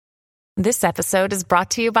This episode is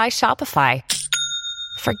brought to you by Shopify.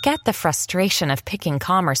 Forget the frustration of picking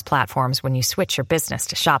commerce platforms when you switch your business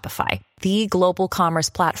to Shopify, the global commerce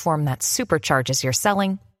platform that supercharges your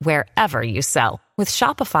selling wherever you sell. With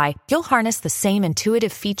Shopify, you'll harness the same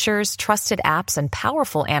intuitive features, trusted apps, and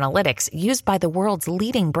powerful analytics used by the world's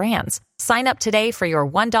leading brands. Sign up today for your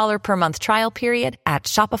 $1 per month trial period at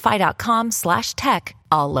shopify.com/tech,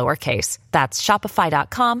 all lowercase. That's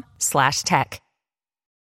shopify.com/tech.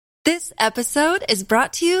 This episode is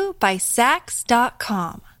brought to you by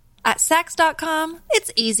Sax.com. At Sax.com,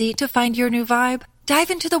 it's easy to find your new vibe.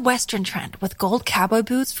 Dive into the Western trend with gold cowboy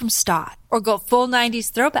boots from Stott, or go full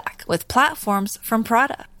 90s throwback with platforms from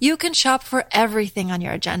Prada. You can shop for everything on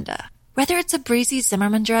your agenda, whether it's a breezy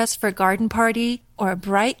Zimmermann dress for a garden party or a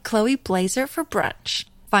bright Chloe blazer for brunch.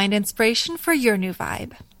 Find inspiration for your new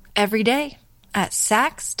vibe every day at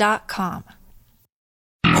Sax.com.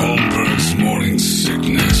 Holmberg's Morning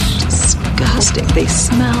Sickness. Disgusting. They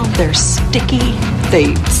smell, they're sticky,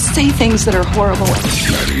 they say things that are horrible.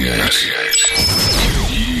 98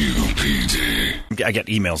 UPD. I get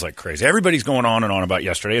emails like crazy. Everybody's going on and on about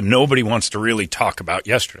yesterday, and nobody wants to really talk about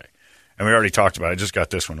yesterday. And we already talked about it. I just got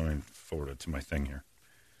this one. Let me forward it to my thing here.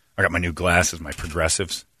 I got my new glasses, my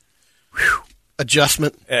progressives. Whew.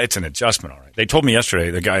 Adjustment. It's an adjustment, all right. They told me yesterday,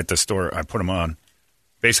 the guy at the store, I put them on.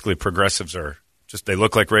 Basically, progressives are just, they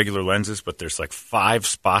look like regular lenses, but there's like 5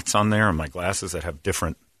 spots on there on my glasses that have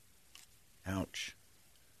different, ouch.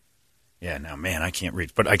 Yeah, now, man, I can't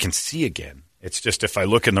read, but I can see again. It's just if I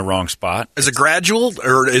look in the wrong spot. Is it gradual,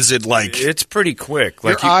 or is it like... It's pretty quick.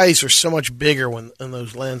 Your eyes are so much bigger when in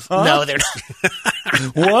those lenses. Huh? No, they're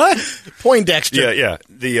not. What? Poindexter. Yeah.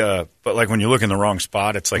 But like when you look in the wrong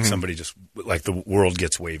spot, it's like somebody just, like the world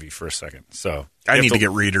gets wavy for a second. So I need to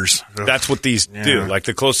get readers. That's what these do. Like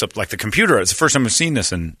the close-up, like the computer. It's the first time I've seen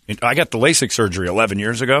this. And I got the LASIK surgery 11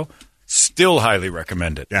 years ago. Still highly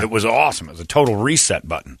recommend it. Yeah. It was awesome. It was a total reset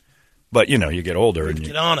button. But, you know, you get older and you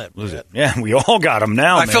get on it. Lose it. Yeah, we all got them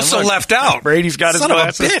now, I feel so left out. Brady's got his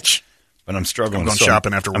glasses. Son of a bitch. But I'm struggling. I'm going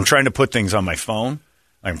shopping after work. I'm trying to put things on my phone.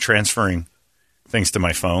 I'm transferring things to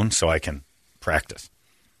my phone so I can practice.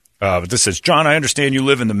 But this says, John, I understand you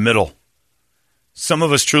live in the middle. Some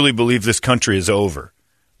of us truly believe this country is over.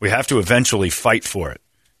 We have to eventually fight for it.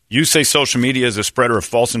 You say social media is a spreader of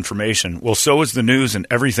false information. Well, so is the news and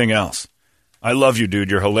everything else. I love you,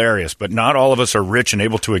 dude. You're hilarious. But not all of us are rich and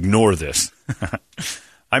able to ignore this.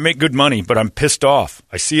 I make good money, but I'm pissed off.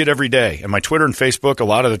 I see it every day. And my Twitter and Facebook, a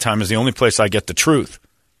lot of the time, is the only place I get the truth.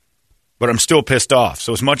 But I'm still pissed off.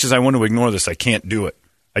 So as much as I want to ignore this, I can't do it.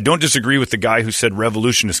 I don't disagree with the guy who said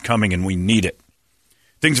revolution is coming and we need it.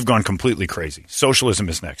 Things have gone completely crazy. Socialism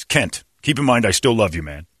is next. Kent, keep in mind I still love you,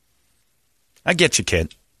 man. I get you,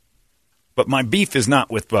 Kent. But my beef is not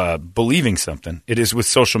with believing something. It is with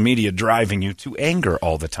social media driving you to anger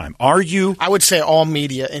all the time. Are you? I would say all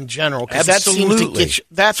media in general. Because that seems to get you,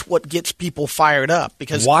 that's what gets people fired up.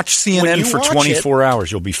 Because watch CNN for 24 hours.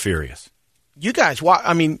 You'll be furious. You guys,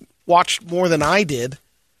 watched more than I did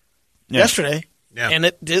yesterday. Yeah.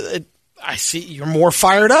 And I see you're more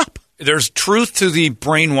fired up. There's truth to the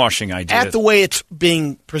brainwashing idea. At the way it's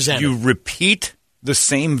being presented. You repeat the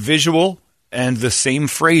same visual and the same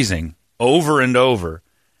phrasing over and over,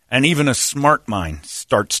 and even a smart mind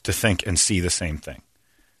starts to think and see the same thing.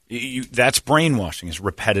 That's brainwashing, is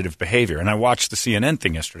repetitive behavior. And I watched the CNN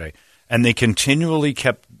thing yesterday, and they continually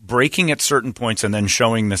kept breaking at certain points and then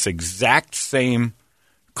showing this exact same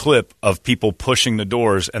clip of people pushing the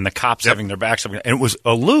doors and the cops having their backs up. And it was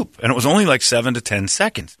a loop, and it was only like 7 to 10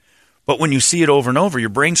 seconds. But when you see it over and over, your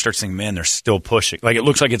brain starts thinking, man, they're still pushing. Like it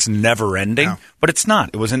looks like it's never ending, but it's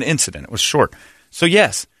not. It was an incident. It was short. So,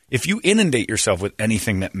 yes. If you inundate yourself with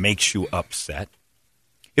anything that makes you upset,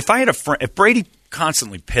 if I had a friend, if Brady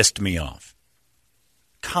constantly pissed me off,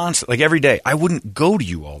 like every day, I wouldn't go to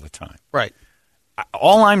you all the time. Right.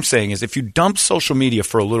 All I'm saying is if you dump social media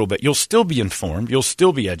for a little bit, you'll still be informed, you'll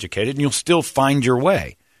still be educated, and you'll still find your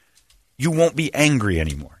way. You won't be angry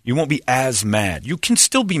anymore. You won't be as mad. You can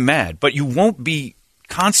still be mad, but you won't be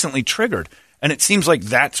constantly triggered. And it seems like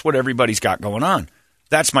that's what everybody's got going on.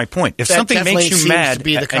 That's my point. If that something makes you mad, to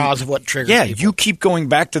be the cause of what triggers people. You keep going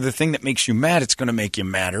back to the thing that makes you mad, it's going to make you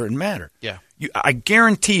madder and madder. Yeah. I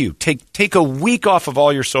guarantee you, take a week off of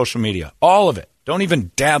all your social media, all of it. Don't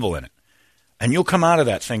even dabble in it. And you'll come out of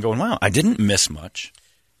that thing going, wow, I didn't miss much.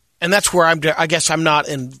 And that's where I guess I'm not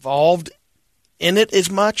involved in it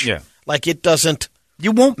as much. Yeah. Like it doesn't.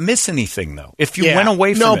 You won't miss anything, though, if you went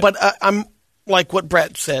away from it. No, but I'm like what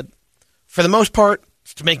Brett said. For the most part,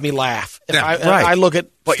 it's to make me laugh. I look at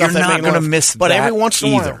but stuff you're not going to miss but that every once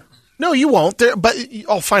in a either. while. No, you won't. But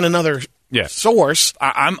I'll find another source.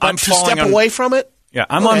 I'm to falling step away from it. Yeah,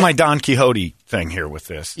 I'm on my Don Quixote thing here with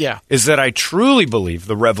this. Yeah. Is that I truly believe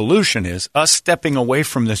the revolution is us stepping away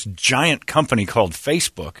from this giant company called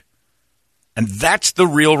Facebook. And that's the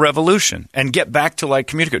real revolution. And get back to like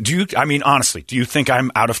communicate. Honestly, do you think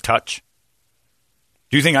I'm out of touch?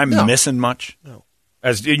 Do you think I'm missing much? No.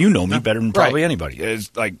 As you know me better than probably anybody.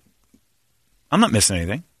 It's like I'm not missing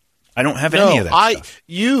anything. I don't have any of that stuff.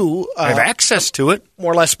 I have access to it.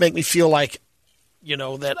 More or less make me feel like,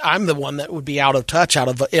 that I'm the one that would be out of touch out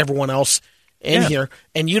of everyone else in here,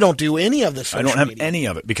 and you don't do any of this. I don't have any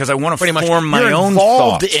of it because I want to form You're my own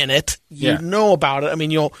involved thoughts. in it. You know about it. I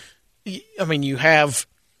mean, you have,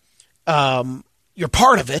 you're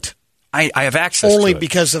part of it. I have access only to it.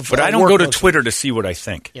 because of. But I don't go to Twitter to see what I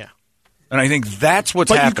think. Yeah, and I think that's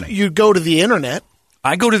what's happening. You go to the internet.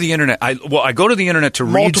 I go to the internet. I go to the internet to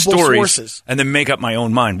read stories and then make up my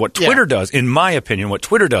own mind. What Twitter does, in my opinion,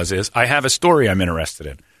 is I have a story I'm interested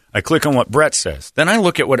in. I click on what Brett says. Then I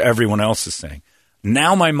look at what everyone else is saying.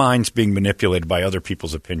 Now my mind's being manipulated by other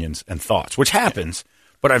people's opinions and thoughts, which happens,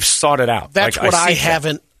 but I've sought it out. That's what I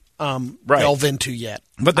haven't delved into yet.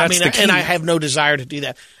 But that's the key. And I have no desire to do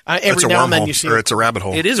that. Every now and then you see it's a rabbit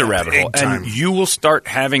hole. It is a rabbit hole, and you will start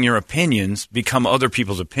having your opinions become other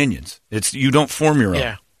people's opinions. You don't form your own.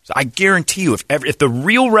 Yeah. So I guarantee you, if the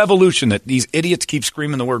real revolution that these idiots keep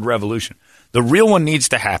screaming the word revolution, the real one needs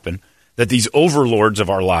to happen. That these overlords of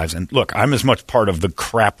our lives, and look, I'm as much part of the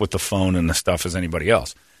crap with the phone and the stuff as anybody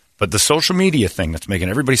else, but the social media thing that's making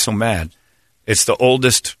everybody so mad, it's the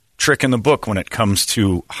oldest trick in the book when it comes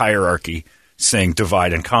to hierarchy, saying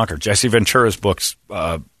divide and conquer. Jesse Ventura's book's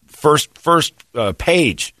first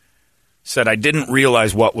page said, I didn't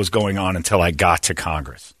realize what was going on until I got to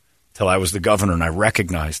Congress, till I was the governor, and I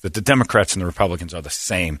recognized that the Democrats and the Republicans are the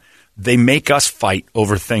same. They make us fight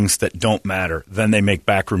over things that don't matter. Then they make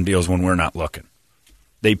backroom deals when we're not looking.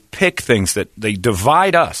 They pick things that they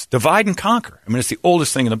divide us, divide and conquer. I mean, it's the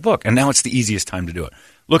oldest thing in the book, and now it's the easiest time to do it.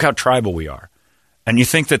 Look how tribal we are. And you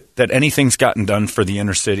think that anything's gotten done for the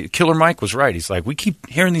inner city. Killer Mike was right. He's like, we keep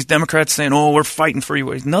hearing these Democrats saying, oh, we're fighting for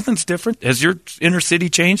you. Nothing's different. Has your inner city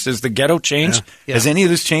changed? Has the ghetto changed? Yeah. Has any of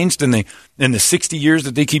this changed in the 60 years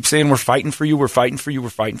that they keep saying we're fighting for you, we're fighting for you, we're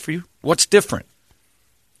fighting for you? What's different?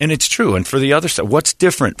 And it's true. And for the other side, what's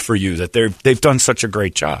different for you that they've done such a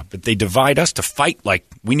great job? That they divide us to fight like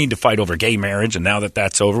we need to fight over gay marriage, and now that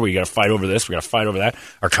that's over, we got to fight over this, we got to fight over that.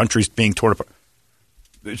 Our country's being torn apart.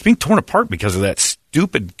 It's being torn apart because of that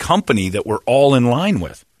stupid company that we're all in line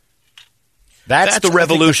with. That's the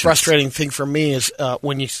revolution. The frustrating thing for me is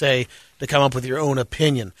when you say to come up with your own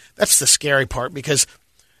opinion. That's the scary part because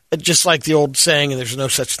just like the old saying, there's no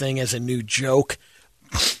such thing as a new joke.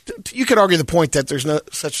 You could argue the point that there's no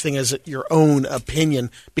such thing as your own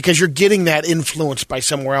opinion because you're getting that influenced by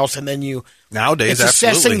somewhere else, and then nowadays it's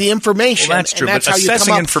assessing the information. Well, that's true. And that's but how assessing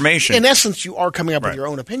you come up, information, in essence, you are coming up with your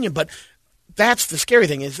own opinion. But that's the scary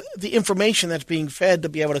thing is the information that's being fed to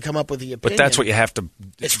be able to come up with the opinion. But that's what you have to.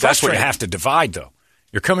 That's what you have to divide, though.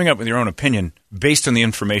 You're coming up with your own opinion based on the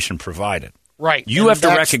information provided. Right. You have to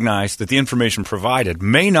recognize that the information provided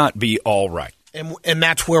may not be all right. And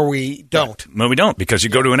that's where we don't. No, we don't, because you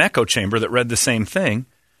go to an echo chamber that read the same thing,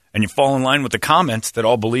 and you fall in line with the comments that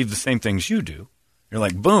all believe the same things you do. You're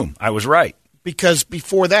like, boom, I was right. Because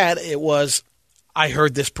before that, it was, I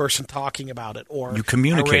heard this person talking about it, or you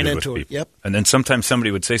communicated I ran with into people. it. Yep. And then sometimes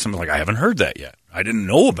somebody would say something like, I haven't heard that yet. I didn't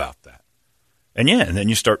know about that. And and then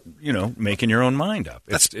you start, making your own mind up.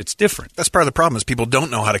 It's different. That's part of the problem is people don't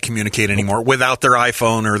know how to communicate anymore without their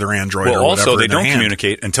iPhone or their Android or whatever. Also, they don't hand.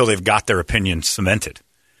 communicate until they've got their opinion cemented.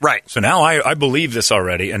 Right. So now I believe this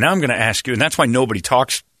already, and now I'm going to ask you, and that's why nobody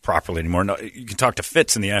talks properly anymore. No, you can talk to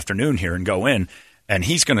Fitz in the afternoon here and go in, and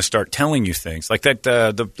he's going to start telling you things. Like that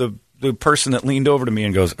the person that leaned over to me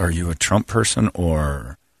and goes, are you a Trump person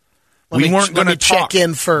or... We weren't going to check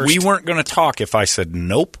in first. We weren't going to talk if I said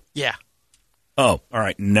nope. Yeah. Oh, all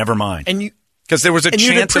right, never mind. And you, because there was a chance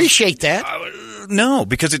you'd appreciate that. No,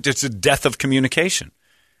 because it's a death of communication.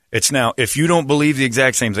 It's now, if you don't believe the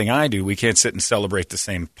exact same thing I do, we can't sit and celebrate the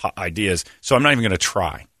same ideas. So I'm not even going to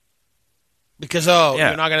try. Because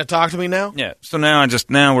you're not going to talk to me now? Yeah. So now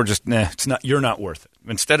we're just it's not. You're not worth it.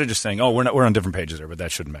 Instead of just saying, oh, we're on different pages there, but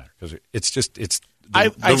that shouldn't matter because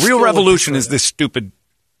the real revolution is this stupid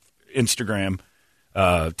Instagram,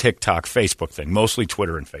 TikTok, Facebook thing. Mostly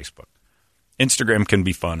Twitter and Facebook. Instagram can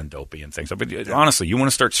be fun and dopey and things. But honestly, you want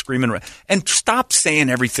to start screaming and stop saying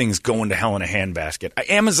everything's going to hell in a handbasket.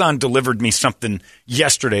 Amazon delivered me something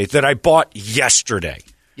yesterday that I bought yesterday.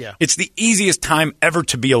 Yeah. It's the easiest time ever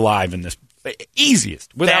to be alive in this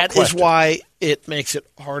Easiest, without That question. is why it makes it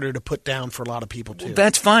harder to put down for a lot of people, too. Well,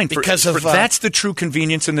 that's fine. Because that's the true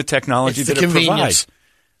convenience in the technology it's that the it provides. convenience.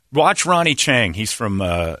 Watch Ronnie Chang. He's from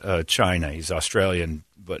China. He's Australian,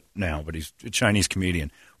 but he's a Chinese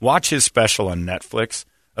comedian. Watch his special on Netflix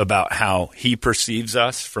about how he perceives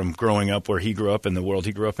us from growing up where he grew up in the world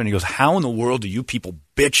he grew up in. He goes, how in the world do you people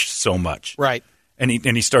bitch so much? Right. And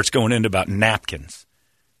he starts going into about napkins.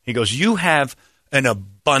 He goes, you have an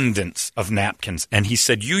abundance of napkins. And he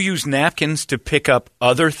said, you use napkins to pick up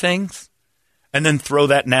other things and then throw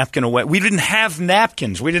that napkin away. We didn't have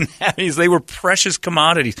napkins. We didn't have these. They were precious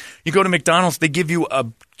commodities. You go to McDonald's, they give you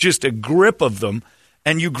just a grip of them,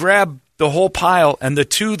 and you grab the whole pile, and the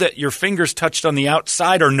two that your fingers touched on the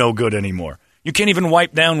outside are no good anymore. You can't even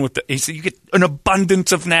wipe down with he said, you get an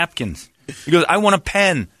abundance of napkins. He goes, I want a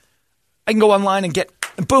pen. I can go online and get,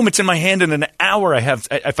 and boom, it's in my hand in an hour.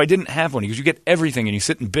 If I didn't have one, he goes, you get everything, and you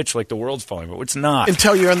sit and bitch like the world's falling apart. It's not.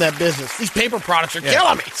 Until you're in that business. These paper products are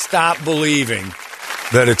killing me. Stop believing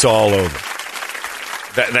that it's all over.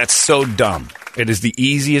 That's so dumb. It is the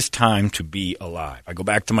easiest time to be alive. I go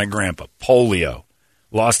back to my grandpa, polio,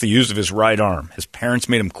 lost the use of his right arm. His parents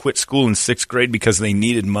made him quit school in 6th grade because they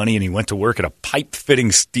needed money, and he went to work at a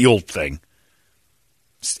pipe-fitting steel thing.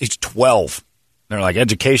 He's 12. They're like,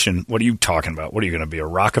 education, what are you talking about? What are you going to be, a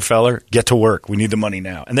Rockefeller? Get to work. We need the money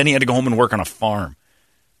now. And then he had to go home and work on a farm.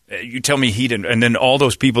 You tell me he didn't. And then all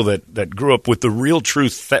those people that grew up with the real true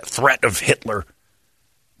threat of Hitler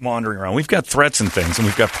wandering around. We've got threats and things, and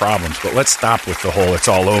we've got problems. But let's stop with the whole, it's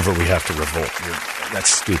all over, we have to revolt. That's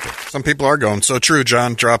stupid. Some people are going. So true,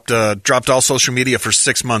 John. Dropped all social media for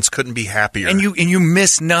 6 months. Couldn't be happier. And you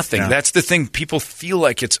miss nothing. Yeah. That's the thing. People feel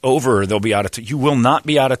like it's over or they'll be out of touch. You will not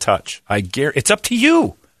be out of touch. It's up to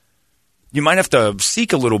you. You might have to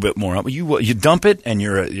seek a little bit more. You dump it, and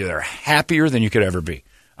you're happier than you could ever be.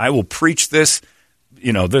 I will preach this.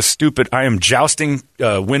 This stupid. I am jousting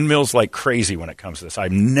windmills like crazy when it comes to this.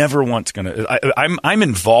 I'm never once going to. I'm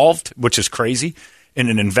involved, which is crazy, in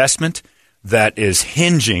an investment that is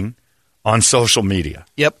hinging on social media.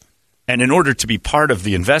 Yep. And in order to be part of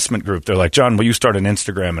the investment group, they're like, John, will you start an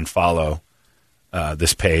Instagram and follow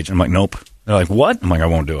this page? I'm like, nope. They're like, what? I'm like, I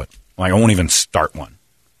won't do it. I'm like, I won't even start one.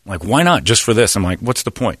 I'm like, why not? Just for this? I'm like, what's the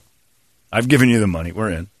point? I've given you the money. We're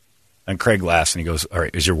in. And Craig laughs and he goes, all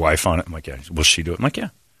right, is your wife on it? I'm like, yeah. Will she do it? I'm like, yeah.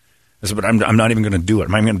 I said, but I'm not even going to do it.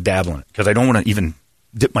 I'm not even going to dabble in it because I don't want to even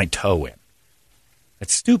dip my toe in.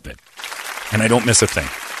 It's stupid. And I don't miss a thing.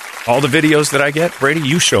 All the videos that I get, Brady,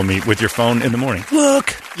 you show me with your phone in the morning.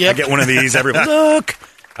 Look. Yep. I get one of these every look.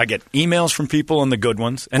 I get emails from people on the good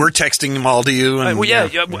ones. And we're texting them all to you. And,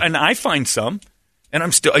 and I find some.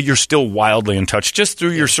 And you're still wildly in touch just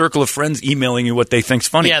through your circle of friends emailing you what they think's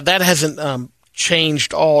funny. Yeah, that hasn't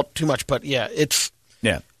changed all too much, but it's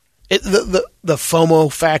the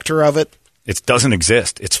FOMO factor of it. It doesn't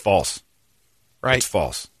exist. It's false. Right. It's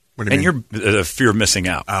false. What do you mean? You're the fear of missing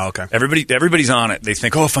out. Oh, okay. Everybody's on it. They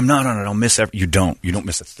think, if I'm not on it, I'll miss everything. You don't. You don't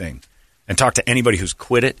miss a thing. And talk to anybody who's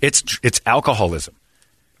quit it. It's alcoholism.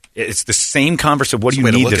 It's the same conversation. What do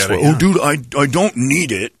you need this for? Yeah. Oh, dude, I don't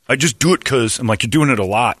need it. I just do it because I'm like, you're doing it a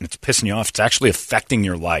lot, and it's pissing you off. It's actually affecting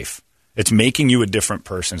your life. It's making you a different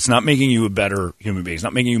person. It's not making you a better human being. It's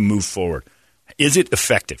not making you move forward. Is it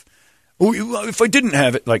effective? Oh, if I didn't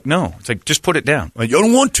have it, no. It's like, just put it down. Like, I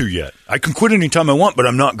don't want to yet. I can quit anytime I want, but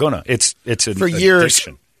I'm not gonna. It's an For years,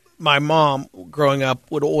 addiction. My mom, growing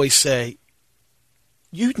up, would always say,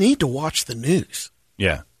 you need to watch the news.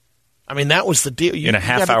 Yeah. I mean, that was the deal. In a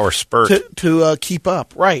half-hour spurt. To keep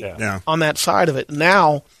up, right, Yeah. on that side of it.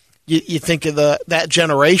 Now, you think of that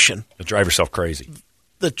generation. You'll drive yourself crazy.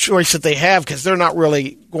 The choice that they have, because they're not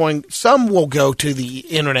really going. Some will go to the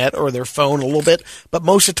internet or their phone a little bit, but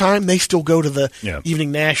most of the time they still go to the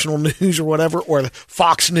Evening National News or whatever, or the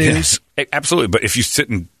Fox News. Yeah, absolutely. But if you sit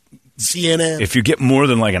and CNN, if you get more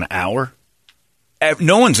than an hour,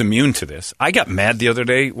 no one's immune to this. I got mad the other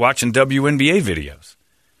day watching WNBA videos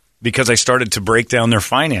because I started to break down their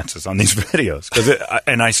finances on these videos,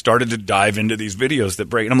 and I started to dive into these videos that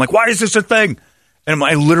break. And I'm like, why is this a thing? And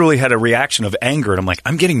I literally had a reaction of anger, and I'm like,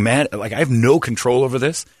 I'm getting mad. I have no control over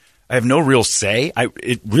this. I have no real say.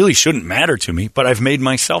 It really shouldn't matter to me, but I've made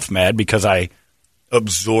myself mad because I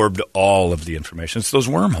absorbed all of the information. It's those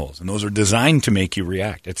wormholes, and those are designed to make you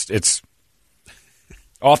react. It's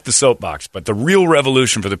off the soapbox, but the real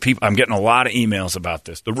revolution for the people, I'm getting a lot of emails about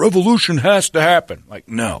this. The revolution has to happen.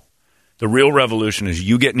 No. The real revolution is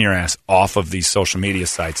you getting your ass off of these social media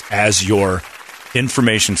sites as your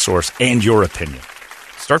information source and your opinion.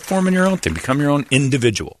 Start forming your own thing. Become your own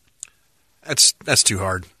individual. That's too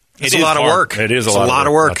hard. It's a lot of work. It is It's a lot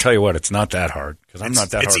of work. I'll tell you what, it's not that hard because I'm not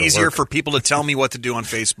that hard. It's a easier worker. for people to tell me what to do on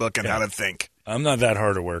Facebook and how to think. I'm not that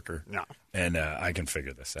hard a worker. No. And I can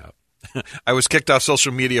figure this out. I was kicked off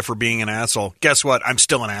social media for being an asshole. Guess what? I'm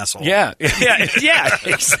still an asshole. Yeah,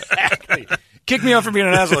 exactly. Kick me off for being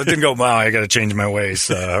an asshole. It didn't go, wow, I got to change my ways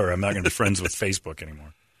or I'm not going to be friends with Facebook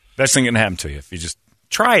anymore. Best thing that can happen to you if you just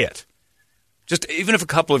try it. Just even if a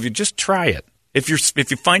couple of you, just try it. If you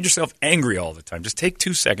find yourself angry all the time, just take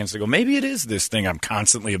 2 seconds to go, maybe it is this thing I'm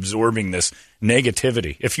constantly absorbing this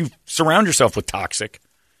negativity. If you surround yourself with toxic,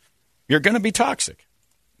 you're going to be toxic.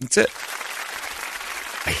 That's it.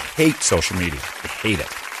 I hate social media. I hate it.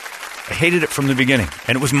 I hated it from the beginning.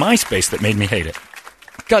 And it was MySpace that made me hate it.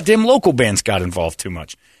 Goddamn local bands got involved too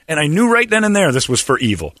much. And I knew right then and there this was for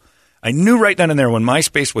evil. I knew right then and there when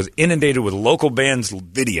MySpace was inundated with local bands'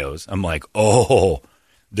 videos, I'm like, oh,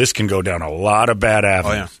 this can go down a lot of bad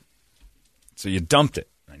avenues. Oh, yeah. So you dumped it.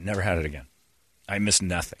 I never had it again. I miss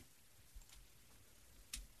nothing.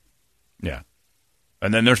 Yeah.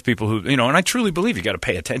 And then there's people who, and I truly believe you got to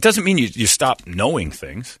pay attention. It doesn't mean you stop knowing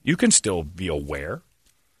things. You can still be aware.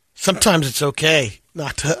 Sometimes it's okay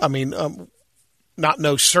not to, not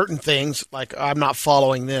know certain things. Like, I'm not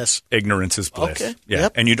following this. Ignorance is bliss. Okay. Yeah.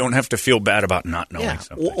 Yep. And you don't have to feel bad about not knowing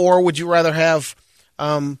something. Or would you rather have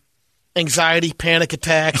anxiety, panic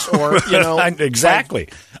attacks, or, Exactly.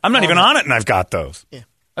 I'm not even on it, and I've got those. Yeah.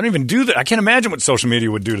 I don't even do that. I can't imagine what social media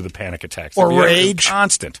would do to the panic attacks. Or They'd be rage.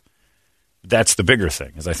 Constant. That's the bigger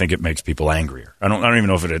thing, is I think it makes people angrier. I don't even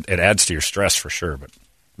know if it adds to your stress for sure, but it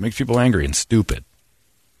makes people angry and stupid.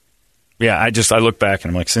 Yeah, I look back and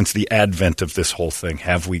I'm like, since the advent of this whole thing,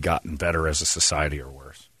 have we gotten better as a society or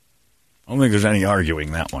worse? I don't think there's any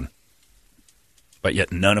arguing that one. But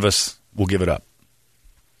yet none of us will give it up.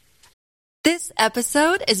 This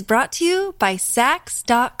episode is brought to you by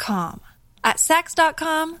Sax.com. At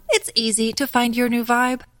Sax.com, it's easy to find your new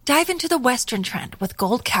vibe. Dive into the Western trend with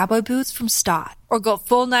gold cowboy boots from Stott, or go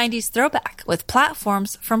full 90s throwback with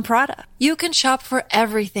platforms from Prada. You can shop for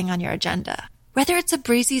everything on your agenda, whether it's a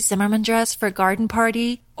breezy Zimmermann dress for a garden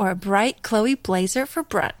party or a bright Chloe blazer for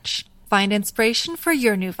brunch. Find inspiration for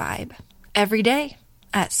your new vibe every day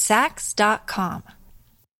at Sax.com.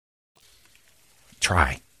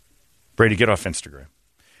 Try. Brady, get off Instagram.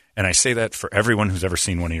 And I say that for everyone who's ever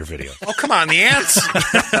seen one of your videos. Oh, come on, the ants.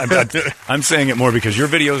 I'm saying it more because your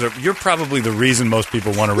videos you're probably the reason most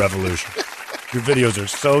people want a revolution. Your videos are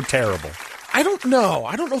so terrible. I don't know.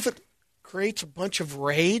 I don't know if it creates a bunch of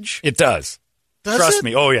rage. It does. Does it?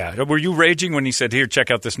 Me. Oh, yeah. Were you raging when he said, here,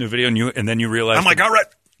 check out this new video, and then you realized? I'm like, all right.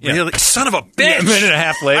 Yeah. Really? Son of a bitch. Yeah, a minute and a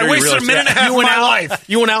half later. I wasted a minute and a half of my life.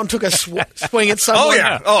 You went out and took a swing at someone? Oh,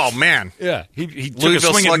 yeah. Oh, man. Yeah. He took a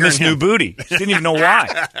Louisville swing at Slugger this and new him. booty. He didn't even know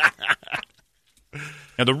why.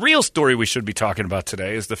 Now, the real story we should be talking about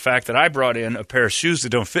today is the fact that I brought in a pair of shoes that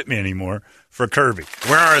don't fit me anymore for Kirby.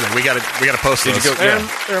 Where are they? We got to post those.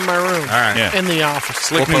 They're in my room. All right. Yeah. In the office.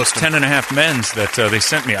 Slick We'll Moves post them. 10.5 men's that they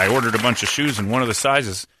sent me. I ordered a bunch of shoes, and one of the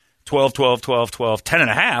sizes, 12, 12, 12, 12,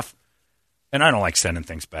 10.5. And I don't like sending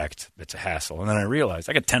things back. It's a hassle. And then I realized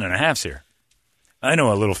I got 10.5s here. I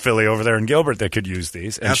know a little filly over there in Gilbert that could use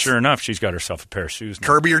these. And sure enough, she's got herself a pair of shoes now.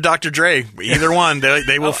 Kirby or Dr. Dre. Either one.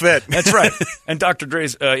 They will fit. That's right. And Dr.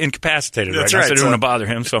 Dre's incapacitated That's right now, right, so I didn't so- want to bother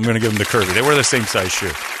him, so I'm going to give him the Kirby. They wear the same size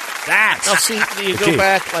shoe. That's Now, see, do you the go key.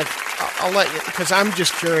 back? Like, I'll let you, because I'm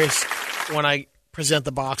just curious when I present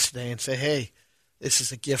the box today and say, hey, this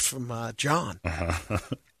is a gift from John.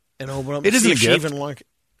 And open up It and isn't see a if she gift. even like it.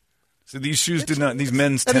 So these shoes did not, these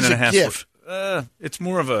men's That is a 10.5. gift. It's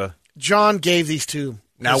more of a. John gave these to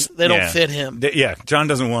Now- they don't Yeah. fit him. Yeah, John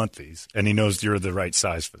doesn't want these, and he knows you're the right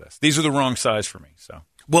size for this. These are the wrong size for me, so.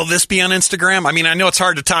 Will this be on Instagram? I mean, I know it's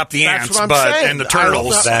hard to top the That's ants, what I'm but saying. and the I don't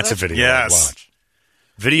turtles. know. That's a video Yes. I'd watch.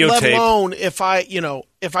 Videotape. Let alone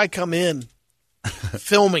if I come in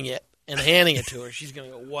filming it and handing it to her, she's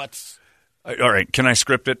going to go, what's... All right, can I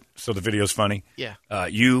script it so the video's funny? Yeah.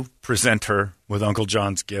 You present her with Uncle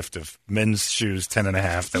John's gift of men's shoes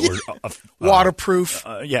 10.5 that were Waterproof.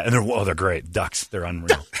 yeah, and they're great. Ducks, they're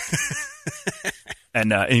unreal.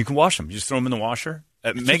 and you can wash them. You just throw them in the washer.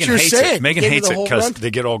 Megan you're hates saying. it. Megan Give me hates the it whole because run. they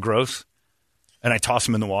get all gross. And I toss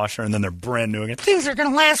them in the washer, and then they're brand new again. These are going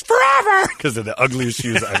to last forever because they're the ugliest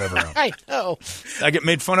shoes I've ever owned. I know. I get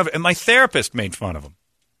made fun of, and my therapist made fun of them.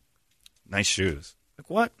 Nice shoes. Like,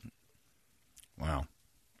 what? Wow.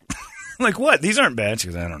 Like, what? These aren't bad. She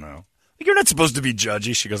goes, I don't know. Like, you're not supposed to be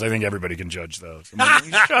judgy. She goes, I think everybody can judge those. I'm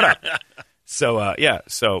like, shut up. So,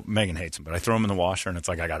 so Megan hates them, but I throw them in the washer, and it's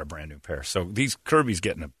like I got a brand new pair. So these Kirby's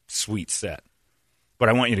getting a sweet set. But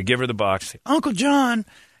I want you to give her the box. Say, Uncle John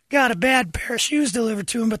got a bad pair of shoes delivered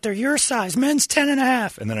to him, but they're your size. Men's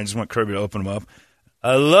 10.5. And then I just want Kirby to open them up.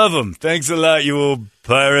 I love them. Thanks a lot, you old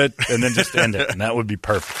pirate. And then just end it. And that would be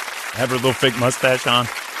perfect. Have her little fake mustache on.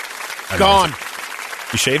 Gone.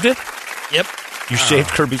 You shaved it? Yep. You shaved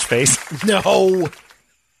Kirby's face? No.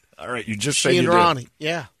 All right, you just said She you and did. Ronnie.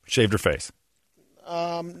 Yeah. Shaved her face.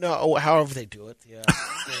 No, however they do it. Yeah.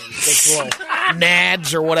 They little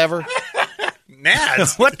nads or whatever.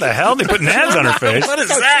 Nads. What the hell? They put nads on her face. What is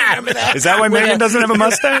that? Is that why Megan doesn't have a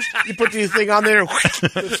mustache? You put the thing on there.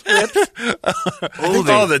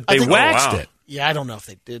 They waxed it. Yeah, I don't know if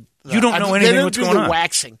they did. You don't know anything They didn't what's do going the on.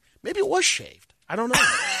 waxing. Maybe it was shaved. I don't know.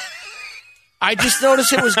 I just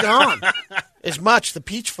noticed it was gone. As much, the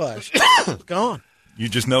peach fuzz. Gone. You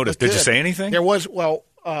just noticed. Did you say anything? There was,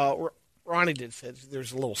 Ronnie did say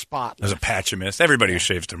there's a little spot. There's a patch you missed. Everybody who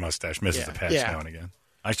shaves their mustache misses Yeah. a patch Yeah. now and again.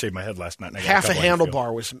 I shaved my head last night. And I got Half a couple on the field.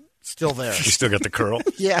 handlebar was still there. You still got the curl?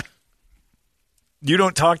 Yeah. You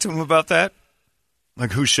don't talk to him about that?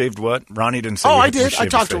 Like who shaved what? Ronnie didn't say. Oh, who I did. shaved I her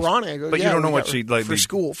talked to face. Ronnie. I go, But yeah, you don't know we what got she like for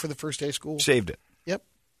school, for the first day of school. shaved it Yep.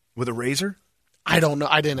 with a razor. I don't know.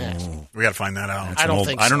 I didn't ask. We got to find that out. I don't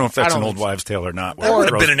think so. I don't know if that's I an don't old think so. wives' tale or not. That would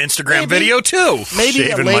have been an Instagram Maybe. video, too. Maybe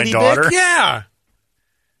Shaving a my lady daughter? dick? Yeah.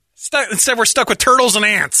 Instead, we're stuck with turtles and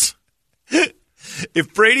ants.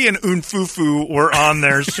 If Brady and Unfufu were on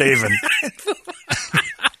there shaving.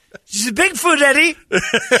 She's a Bigfoot, Eddie.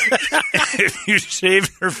 If you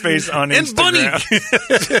shaved her face on And Instagram.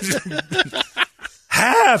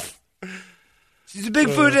 Half. She's a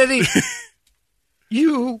Bigfoot, Eddie.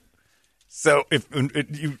 You. So if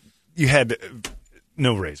you had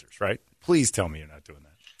no razors, right? Please tell me you're not doing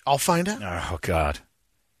that. I'll find out. Oh, God.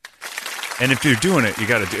 And if you're doing it, you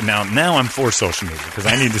got to do now I'm for social media because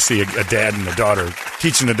I need to see a dad and a daughter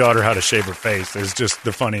teaching the daughter how to shave her face. It's just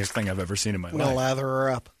the funniest thing I've ever seen in my I'm going to life. lather her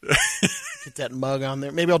up. Get that mug on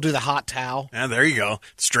there. Maybe I'll do the hot towel. Yeah, there you go.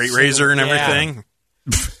 Straight razor and Yeah. everything.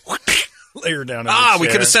 Lay her down. We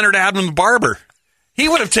could have sent her to Adam the barber. He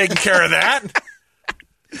would have taken care of that.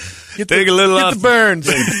 Take a little Get off. the burns.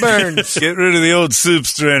 Get the burns. Get rid of the old soup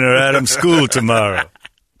strainer. Adam school tomorrow.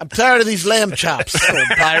 I'm tired of these lamb chops, old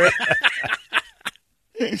pirate.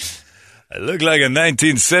 I look like a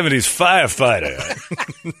 1970s firefighter.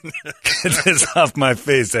 Get this off my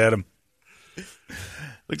face, Adam.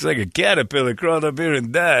 Looks like a caterpillar crawled up here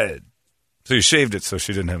and died. So you shaved it so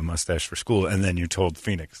she didn't have a mustache for school, and then you told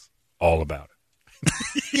Phoenix all about it.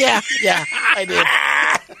 Yeah, I did.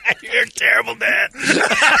 You're a terrible dad.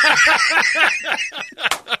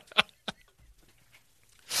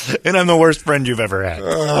 And I'm the worst friend you've ever had.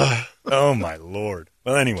 Oh, my Lord.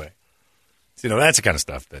 Well, anyway. So, that's the kind of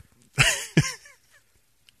stuff that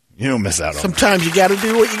you don't miss out on. Sometimes you got to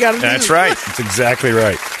do what you got to do. That's right. That's exactly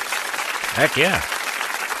right. Heck yeah.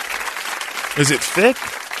 Is it thick?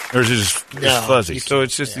 Or is it just No, fuzzy? you So can't-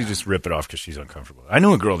 it's just, you yeah. just rip it off because she's uncomfortable. I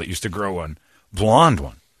knew a girl that used to grow one, blonde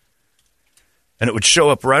one. And it would show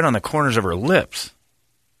up right on the corners of her lips.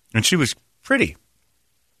 And she was pretty.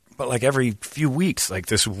 But like every few weeks, like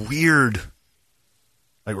this weird,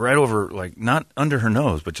 like right over, like not under her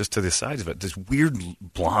nose, but just to the sides of it, this weird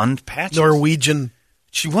blonde patch. Norwegian.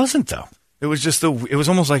 She wasn't, though. It was just it was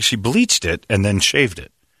almost like she bleached it and then shaved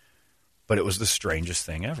it. But it was the strangest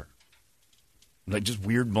thing ever. Like just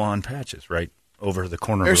weird blonde patches right over the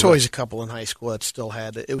corner There's of her always a lip. couple in high school that still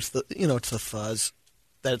had it. It was the, it's the fuzz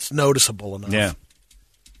that's noticeable enough. Yeah.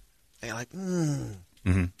 And you're like,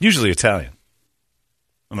 Mm-hmm. Usually Italian.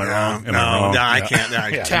 Am I wrong? Am I wrong? No, I Yeah. can't. No, Yeah,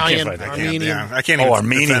 you can't Italian, fight that. Armenian. Yeah, I can't even. Oh,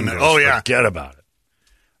 Armenian defend it. girls. Oh, yeah. Forget about it.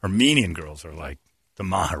 Armenian girls are like the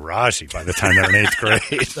Maharaji by the time they're in 8th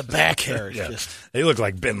grade. the back hair is Yeah. just. They look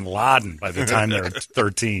like Bin Laden by the time they're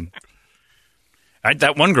 13.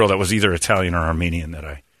 That one girl that was either Italian or Armenian that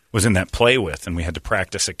I was in that play with, and we had to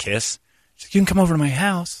practice a kiss. She's like, you can come over to my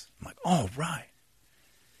house. I'm like, oh, right.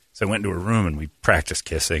 So I went into her room, and we practiced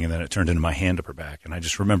kissing, and then it turned into my hand up her back. And I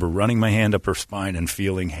just remember running my hand up her spine and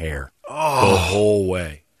feeling hair the whole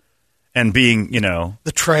way. And being,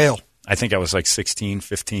 The trail. I think I was like 16,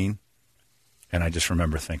 15. And I just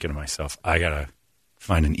remember thinking to myself, I got to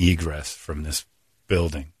find an egress from this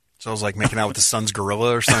building. So it was like making out with the son's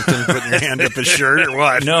gorilla or something, putting your hand up his shirt or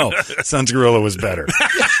what? No, Son's Gorilla was better.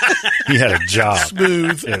 He had a job.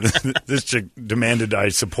 Smooth. Yeah, this chick demanded I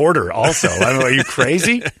support her also. I don't know, are you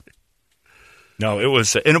crazy? No, it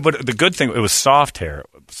was, but the good thing, it was soft hair,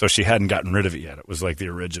 so she hadn't gotten rid of it yet. It was like the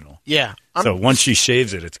original. Yeah. So once she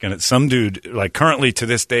shaves it, it's going to, some dude, like currently to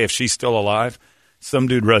this day, if she's still alive, some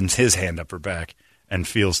dude runs his hand up her back and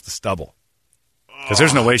feels the stubble. Because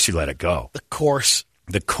there's no way she let it go. The course.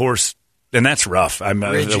 The course, and that's rough. I'm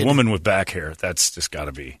a Rigid. woman with back hair. That's just got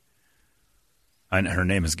to be. Her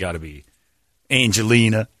name has got to be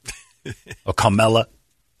Angelina or Carmela.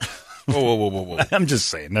 Whoa. I'm just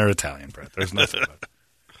saying, they're Italian, Brett. There's nothing about it.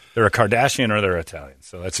 They're a Kardashian or they're Italian,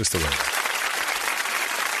 so that's just the way it is.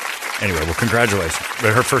 Anyway, well, congratulations.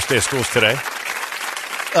 Her first day of school is today?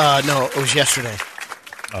 No, it was yesterday.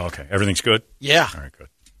 Oh, okay. Everything's good? Yeah. All right, good.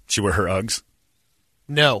 She wear her Uggs?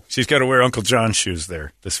 No. She's got to wear Uncle John's shoes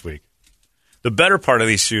there this week. The better part of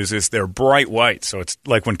these shoes is they're bright white, so it's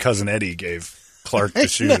like when Cousin Eddie gave Clark the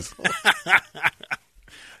shoes.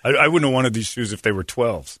 I wouldn't have wanted these shoes if they were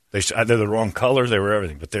 12s. They're the wrong color, they were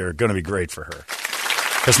everything, but they're going to be great for her.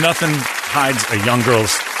 Because nothing hides a young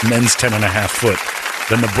girl's men's 10.5 foot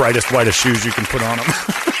than the brightest, whitest shoes you can put on them.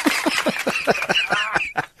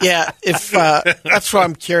 Yeah, if that's why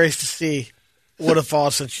I'm curious to see what if all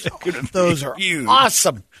of a sudden those are huge.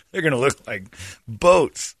 Awesome. They're going to look like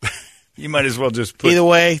boats. You might as well just put... Either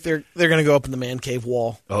way, they're going to go up in the man cave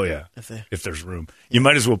wall. Oh, yeah, if there's room. You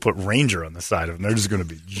might as well put Ranger on the side of them. They're just going to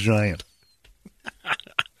be giant.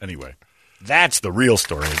 Anyway, that's the real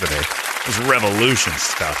story of the day. This Revolution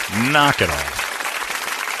stuff. Knock it off.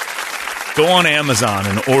 Go on Amazon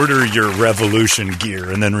and order your Revolution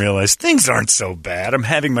gear and then realize things aren't so bad. I'm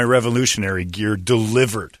having my revolutionary gear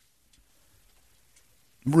delivered.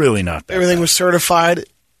 Really not that Everything bad. was certified.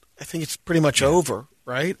 I think it's pretty much over,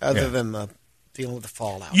 right? Other than the dealing with the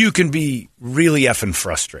fallout. You can be really effing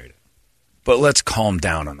frustrated, but let's calm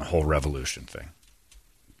down on the whole revolution thing.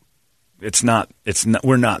 It's not.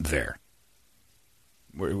 We're not there.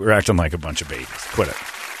 We're acting like a bunch of babies. Quit it.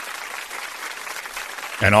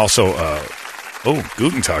 And also,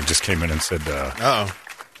 Guten Tag just came in and said,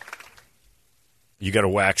 you got to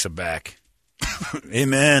wax it back. Hey,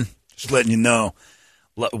 man, just letting you know.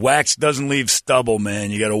 Wax doesn't leave stubble,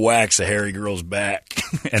 man. You got to wax a hairy girl's back.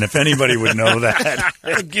 And if anybody would know that,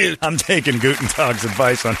 I'm taking Guten Tag's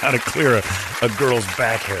advice on how to clear a girl's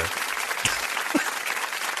back hair.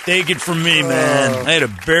 Take it from me, man. I had a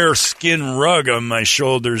bear skin rug on my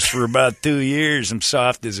shoulders for about 2 years. I'm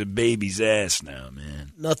soft as a baby's ass now,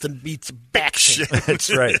 man. Nothing beats a back shave.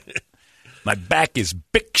 That's right. My back is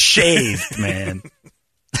big shaved, man.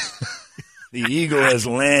 The eagle has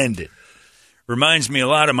landed. Reminds me a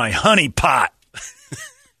lot of my honey pot.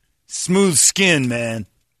 Smooth skin, man.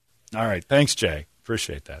 All right. Thanks, Jay.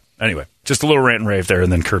 Appreciate that. Anyway, just a little rant and rave there,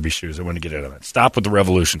 and then Kirby shoes. I want to get into that. Stop with the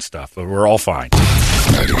revolution stuff. We're all fine.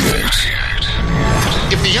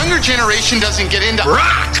 If the younger generation doesn't get into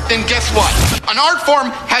rock, then guess what? An art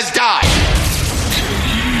form has died.